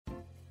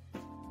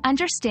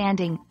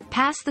Understanding,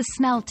 pass the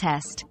smell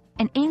test,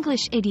 an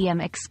English idiom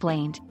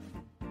explained.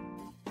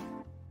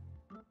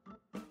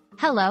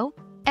 Hello,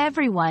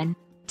 everyone.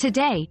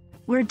 Today,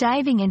 we're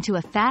diving into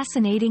a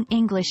fascinating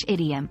English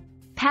idiom,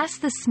 pass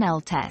the smell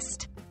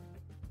test.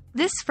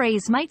 This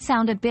phrase might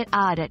sound a bit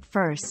odd at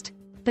first,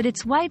 but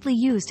it's widely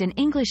used in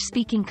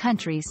English-speaking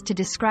countries to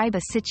describe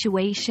a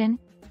situation,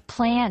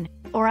 plan,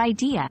 or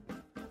idea.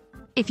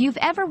 If you've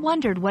ever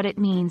wondered what it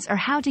means or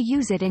how to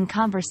use it in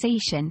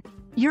conversation,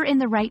 you're in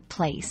the right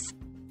place.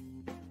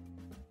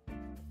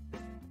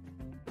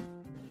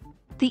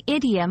 The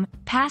idiom,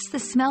 pass the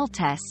smell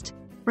test,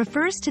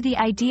 refers to the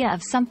idea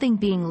of something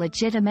being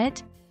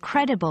legitimate,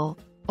 credible,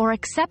 or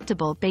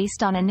acceptable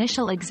based on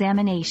initial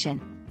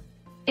examination.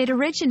 It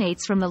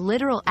originates from the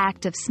literal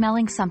act of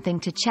smelling something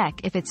to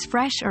check if it's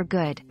fresh or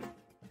good.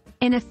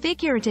 In a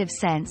figurative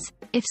sense,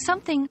 if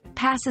something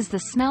passes the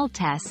smell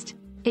test,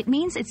 it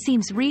means it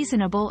seems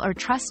reasonable or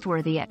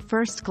trustworthy at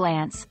first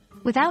glance,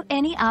 without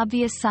any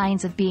obvious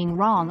signs of being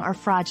wrong or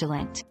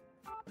fraudulent.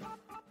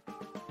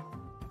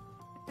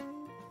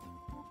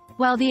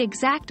 While the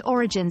exact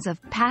origins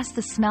of pass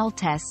the smell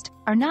test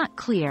are not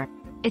clear,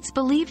 it's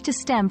believed to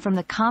stem from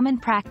the common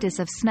practice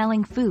of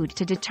smelling food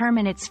to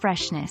determine its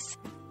freshness.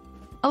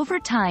 Over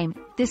time,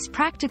 this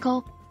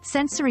practical,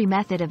 sensory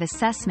method of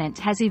assessment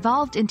has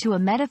evolved into a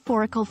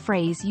metaphorical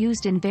phrase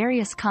used in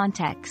various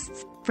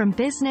contexts, from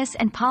business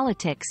and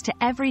politics to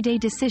everyday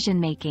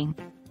decision-making.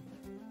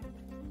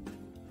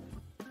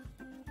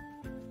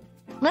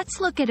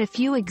 Let's look at a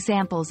few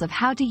examples of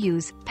how to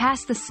use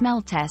pass the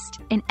smell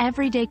test in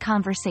everyday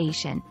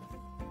conversation.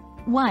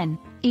 1.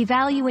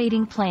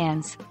 Evaluating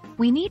plans.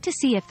 We need to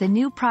see if the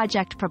new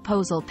project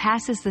proposal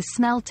passes the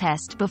smell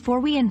test before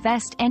we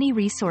invest any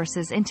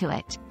resources into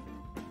it.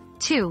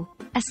 2.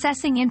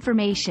 Assessing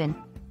information.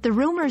 The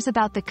rumors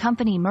about the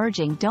company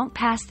merging don't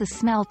pass the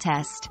smell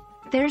test.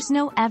 There's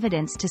no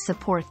evidence to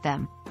support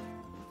them.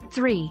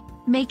 3.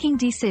 Making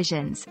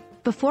decisions.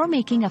 Before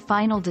making a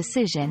final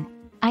decision,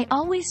 I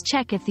always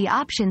check if the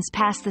options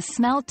pass the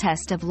smell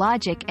test of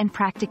logic and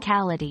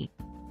practicality.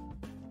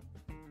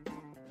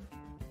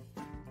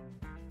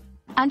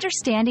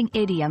 Understanding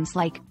idioms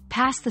like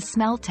pass the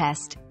smell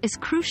test is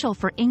crucial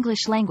for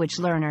English language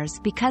learners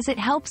because it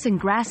helps in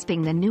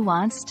grasping the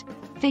nuanced,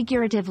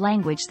 figurative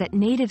language that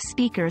native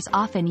speakers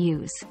often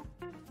use.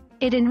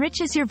 It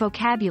enriches your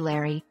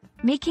vocabulary,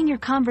 making your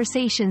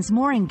conversations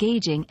more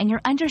engaging and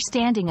your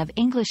understanding of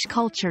English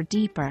culture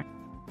deeper.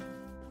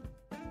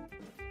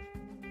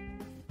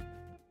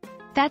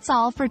 That's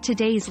all for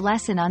today's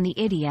lesson on the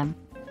idiom,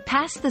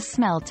 pass the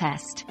smell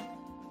test.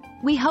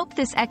 We hope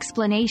this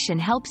explanation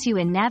helps you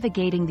in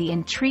navigating the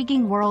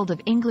intriguing world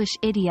of English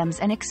idioms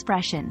and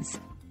expressions.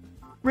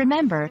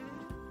 Remember,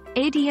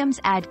 idioms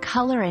add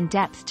color and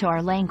depth to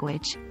our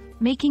language,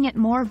 making it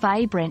more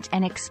vibrant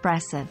and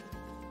expressive.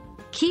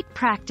 Keep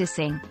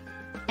practicing,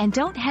 and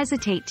don't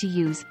hesitate to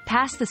use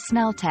pass the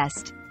smell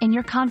test in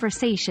your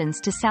conversations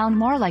to sound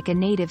more like a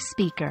native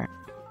speaker.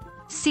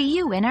 See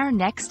you in our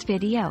next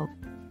video.